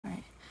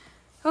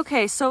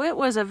Okay, so it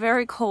was a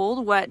very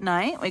cold, wet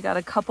night. We got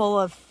a couple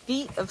of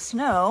feet of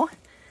snow.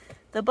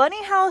 The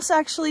bunny house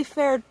actually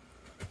fared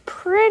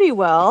pretty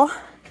well.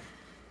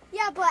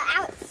 Yeah, but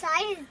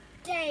outside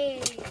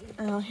day.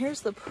 Oh,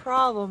 here's the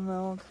problem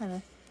though. Kind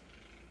of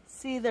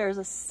see there's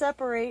a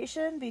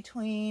separation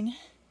between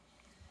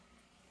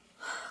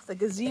the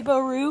gazebo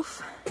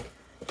roof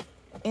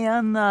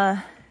and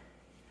the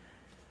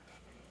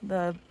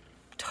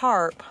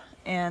tarp.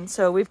 And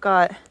so we've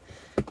got,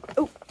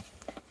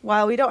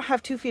 while we don't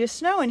have 2 feet of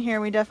snow in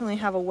here, we definitely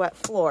have a wet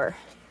floor.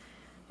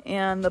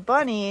 And the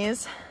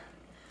bunnies,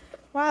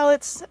 while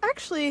it's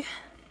actually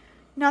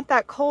not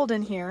that cold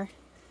in here,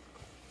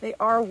 they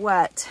are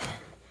wet.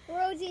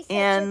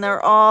 And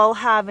they're all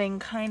having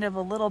kind of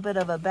a little bit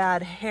of a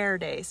bad hair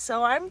day.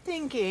 So I'm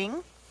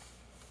thinking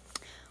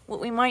what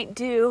we might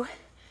do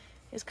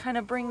is kind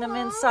of bring them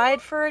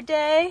inside for a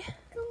day.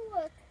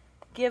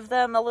 Give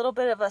them a little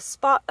bit of a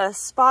spot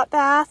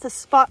bath, a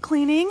spot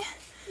cleaning.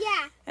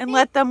 Yeah. And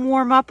let them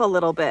warm up a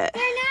little bit.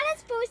 They're not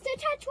supposed to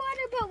touch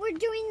water, but we're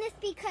doing this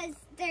because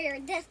they're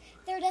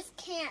just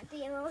can't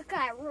be. Look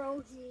at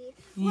Rosie.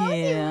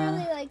 Yeah. Rosie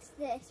really likes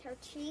this. Her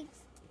cheeks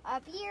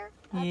up here,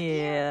 up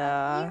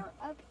here,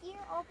 up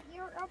here, up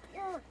here, up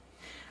here.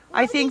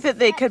 I think that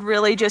they could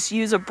really just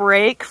use a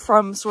break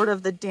from sort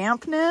of the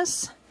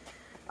dampness.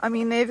 I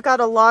mean, they've got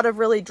a lot of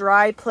really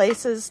dry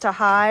places to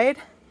hide.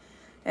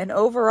 And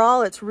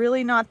overall, it's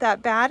really not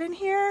that bad in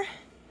here.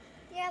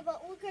 Yeah,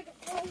 but look at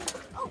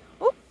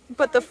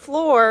But the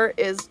floor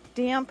is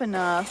damp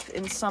enough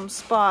in some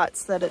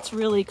spots that it's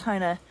really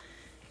kind of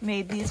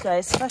made these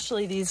guys,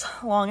 especially these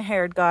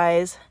long-haired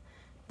guys,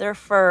 their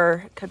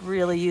fur could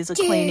really use a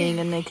cleaning,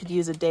 and they could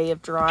use a day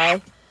of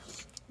dry.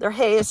 Their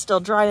hay is still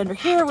dry under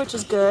here, which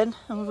is good.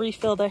 I'll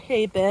refill their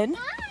hay bin. Let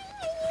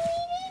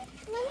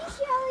me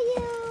show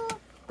you.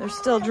 They're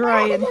still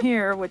dry in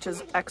here, which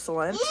is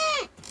excellent.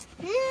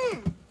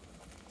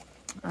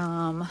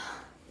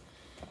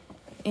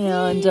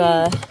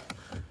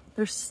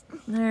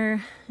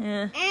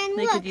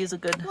 They could use a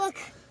good...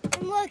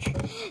 Look,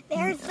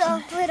 there's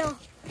the little...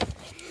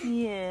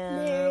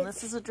 Yeah,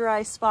 this is a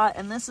dry spot,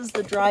 and this is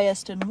the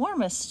driest and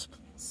warmest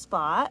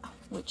spot,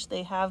 which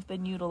they have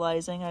been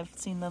utilizing. I've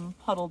seen them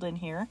huddled in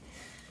here.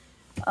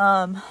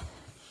 So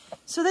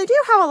they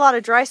do have a lot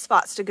of dry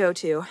spots to go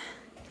to,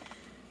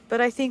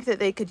 but I think that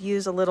they could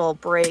use a little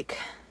break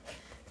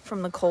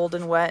from the cold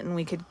and wet, and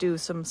we could do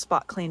some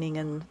spot cleaning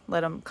and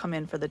let them come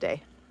in for the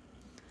day.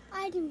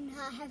 I do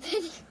not have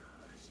any.